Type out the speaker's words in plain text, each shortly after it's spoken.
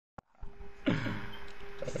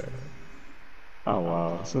Oh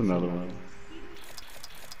wow, it's another one.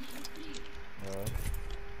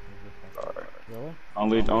 Sorry. Really?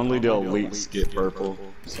 Only the elites get purple.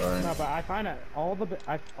 Sorry. No, but I find that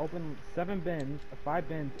I've opened 7 bins, 5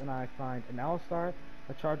 bins, and I find an L-Star,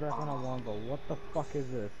 a charge rifle, and a longbow. What the fuck is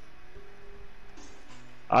this?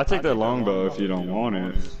 I take that longbow if you don't want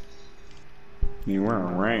it. I mean, we're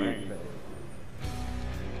in rank.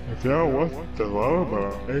 If y'all want the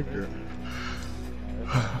longbow, take it.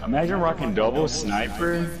 Imagine rocking double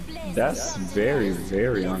sniper. That's very,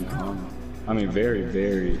 very uncommon. I mean, very,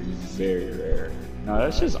 very, very rare. No,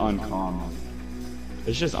 that's just uncommon.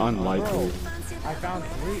 It's just unlikely. Bro, I found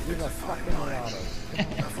 3 Eva fucking Murados.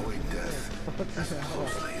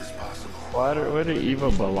 What are Eva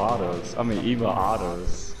Balados? I mean, Eva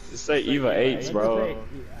Autos. Just say Eva 8s, bro.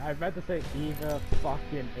 I meant to say Eva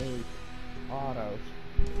fucking 8 autos.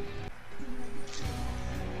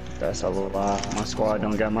 That's a lie. My squad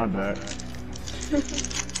don't got my back.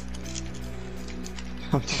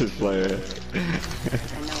 I'm just playing. I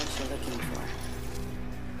know what you're looking for.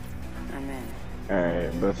 I'm in.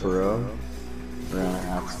 Alright, but for real, we're gonna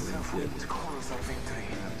have to get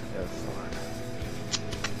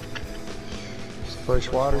fresh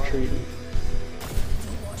water treatment.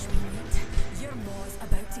 Your law's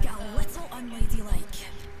about to get a little unladylike.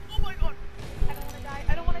 Oh my god! I don't wanna die.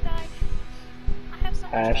 I don't wanna die. I have so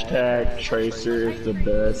much. Hashtag Tracer is the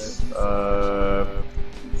best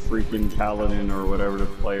freaking paladin or whatever the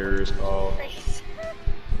player is called.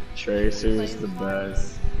 Tracer is the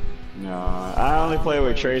best. No, I only played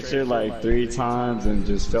with Tracer like 3 times and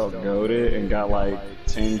just felt goated and got like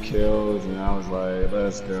 10 kills and I was like,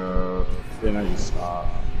 let's go. Then I just stopped.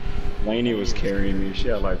 Lainey was carrying me. She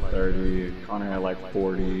had like 30. Connor had like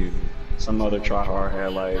 40. Some other tryhard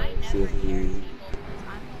had like 50.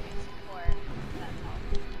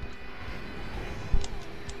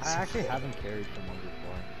 I actually haven't carried someone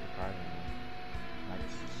before, surprisingly.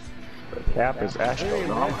 The cap is Astro.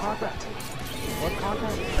 What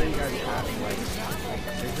content are you guys having? Like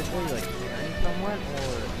physically, like carrying someone,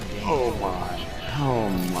 or? Oh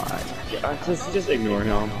my God. Just ignore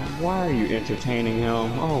him. Why are you entertaining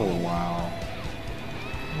him? Oh wow.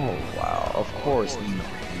 Oh wow. Of course not.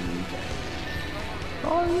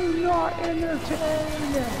 Are you not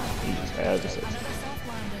entertained? Yeah, just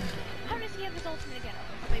How does he have his ultimate again?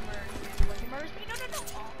 Oh, he murders me. No.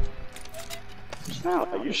 it's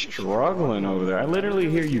not like you're struggling over there. I literally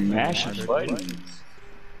hear you mashing buttons.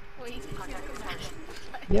 Wait.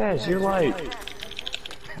 Yes, you're like,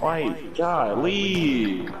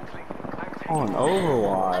 golly, on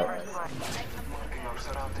Overwatch.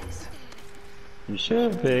 You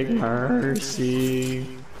should have picked Mercy.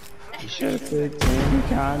 You should have picked any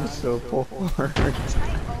kind of support. I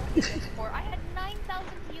had 9,000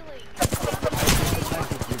 healing.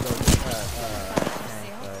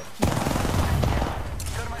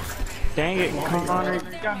 Dang it, Connor, you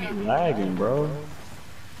got me lagging, bro.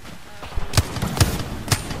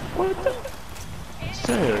 What the?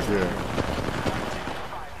 Say it again.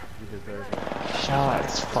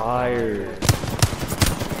 Shots fired.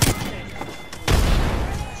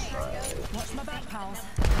 Watch my back, pals.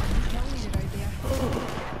 Kill leader out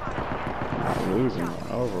there. Losing on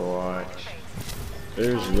Overwatch.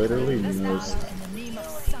 There's literally no. In the name of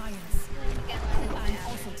science. And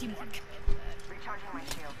also teamwork.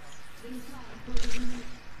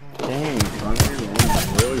 Dang, Connor, you're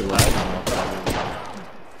really lagging off that.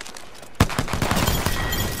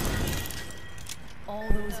 All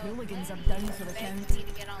those hooligans are down for the count. Need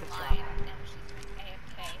to get online.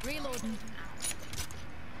 AFK. Reloading.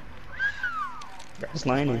 That's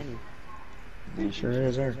 90. He sure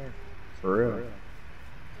is there. For real.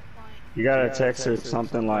 You gotta text her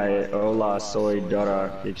something like, Hola, soy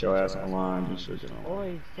Dora. Get your ass online. Just so you know.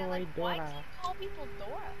 Oi, soy Why do Dora. you call people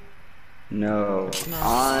Dora? No,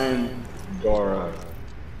 I'm Dora.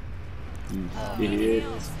 You idiot.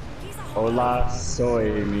 Hola,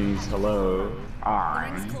 soy means hello.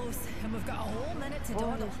 I'm. Close, and we've got a whole minute to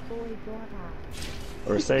dawdle.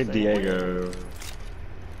 Or say Diego.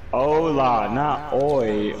 Hola, not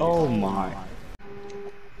oi. Oh my.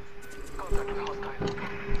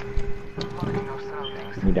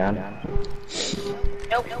 You down?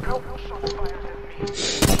 Nope.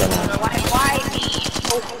 Why me?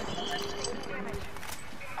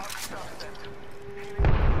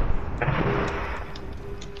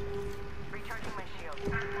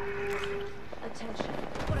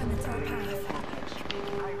 We're in the top half.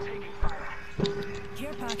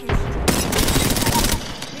 Care package.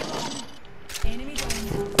 Reloading. Enemy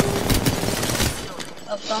down.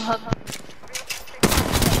 Up the hub.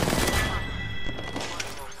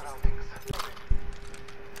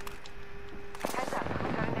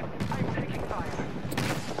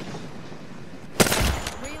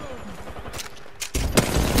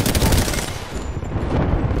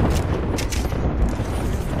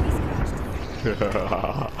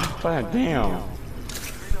 But damn.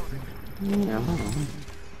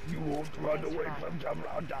 You won't run away from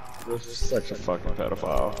Jamrada. You're such a fucking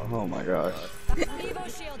pedophile. Oh my gosh.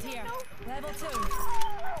 Evo shield here. Level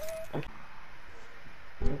 2.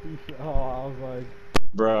 Oh, I was like,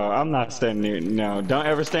 Bro, I'm not standing near. No, don't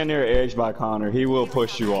ever stand near edge by Connor. He will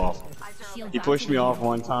push you off. Shield He pushed me off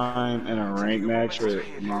one time in a rank match with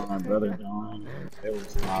my brother Don. It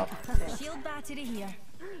was tough. Shield battery here.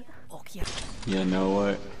 Okay. You know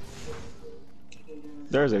what?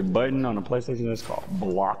 There's a button on the PlayStation that's called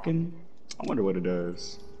blocking. I wonder what it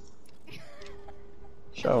does.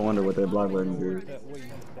 Sure, I wonder what that block button do. that what you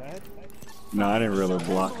said? No, I didn't really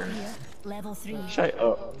block her. Level 3. Shut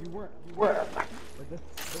up. You weren't. What? But this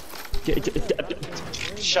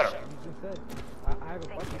Shut up. you just said, I have a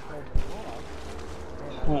button called block.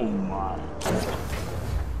 Oh my.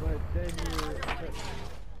 But then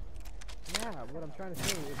yeah, what I'm trying to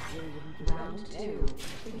say is really what you just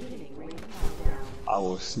said. I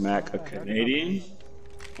will smack a Canadian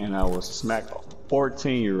and I will smack a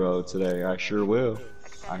 14-year-old today. I sure will.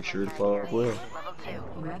 I sure the fuck will.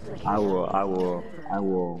 I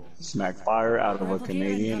will smack fire out of a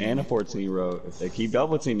Canadian and a 14-year-old if they keep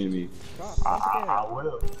double teaming me. I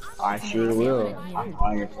will. I sure will. I'm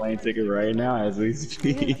buying a plane ticket right now as we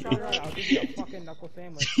speak. I'll give you a fucking knuckle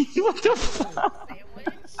sandwich. What the fuck? Sandwich?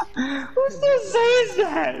 Who still says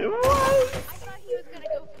that? What? I thought he was gonna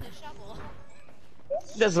go for the shovel.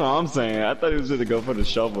 That's what I'm saying. I thought he was gonna go for the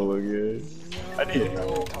shovel again. I did.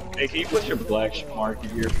 Hey, can you put your black mark in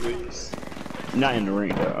here, please? Not in the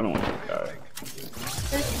ring, though. I don't want to die.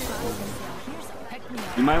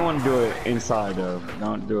 You might want to do it inside, though.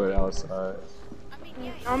 Don't do it outside. I mean,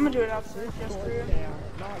 yeah, I'm gonna do it outside just for you.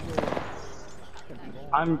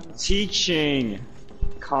 I'm teaching,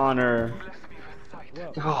 Connor.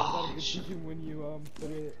 Well, Oh, I teach you when you put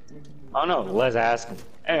it. When you... I don't know. Let's ask him.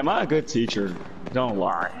 Hey, am I a good teacher? Don't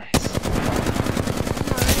lie.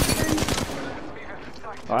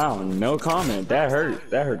 Wow, no comment. That hurt.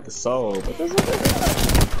 That hurt the soul. But that's okay.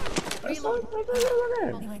 That's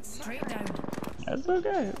okay. He went straight down. That's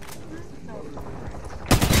okay.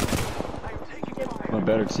 I'm a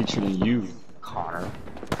better teacher than you, Connor.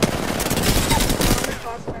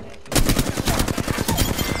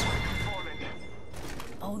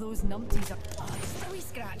 All those numpties are still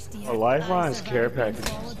scratched here. A Lifeline's care package.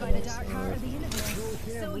 Followed by the dark heart of the universe.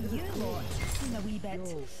 So you lot seem a wee bit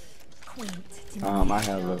quaint to me. I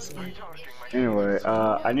have this. Anyway,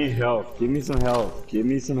 I need help. Give me some help. Give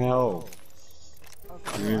me some help.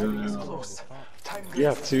 Give me some help. You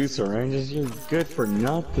have 2 syringes. You're good for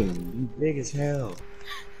nothing. You big as hell.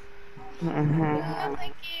 yeah,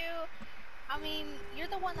 thank you. I mean, you're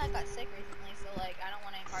the one that got sick recently, so like, I don't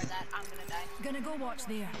want to impart that. I'm gonna die. Gonna go watch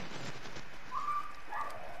there.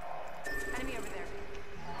 Enemy over there.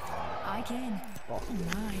 I can. Oh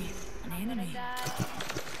my, an I'm gonna enemy. die.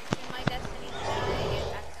 In my destiny to die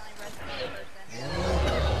and accidentally rescue a person.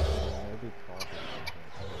 Maybe talk.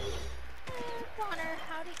 Connor,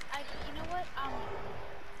 how did I? You know what?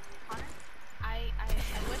 Connor, I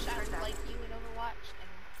wish I was like you in Overwatch and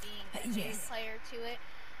being a new Yes. player to it.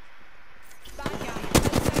 Bad guy.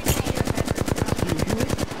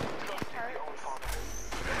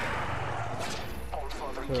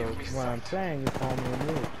 So what I'm saying is call me a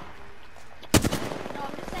noob. No,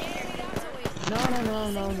 I'm just saying you're new to it. No.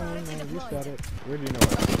 You said it. Where do you know it?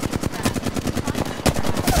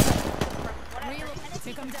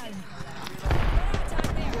 Take him down. Dude,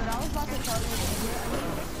 I was about to tell you.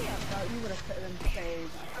 I thought you would have put them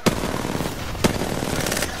saved.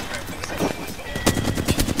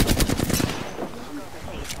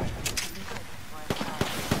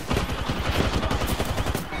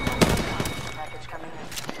 Package coming in.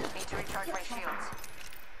 Need to recharge my shields.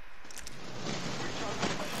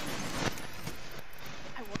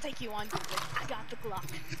 I will take you on, Google. I got the Glock.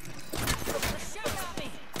 Shout at me.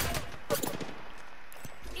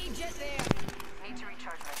 Egypt there. Need to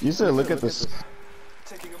recharge my You said look at this.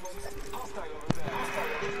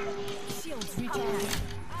 Shields recharged.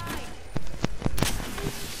 Aye.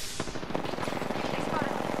 They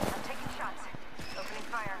spotted me. I'm taking shots. Opening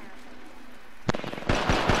fire.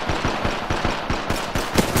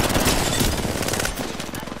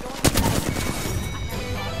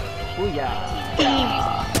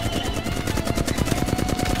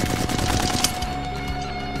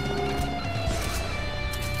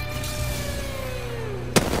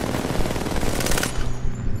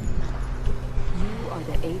 You are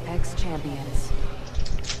the Apex champions.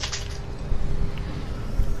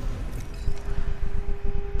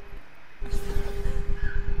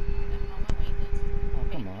 Oh,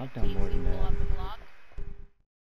 come on, I've done more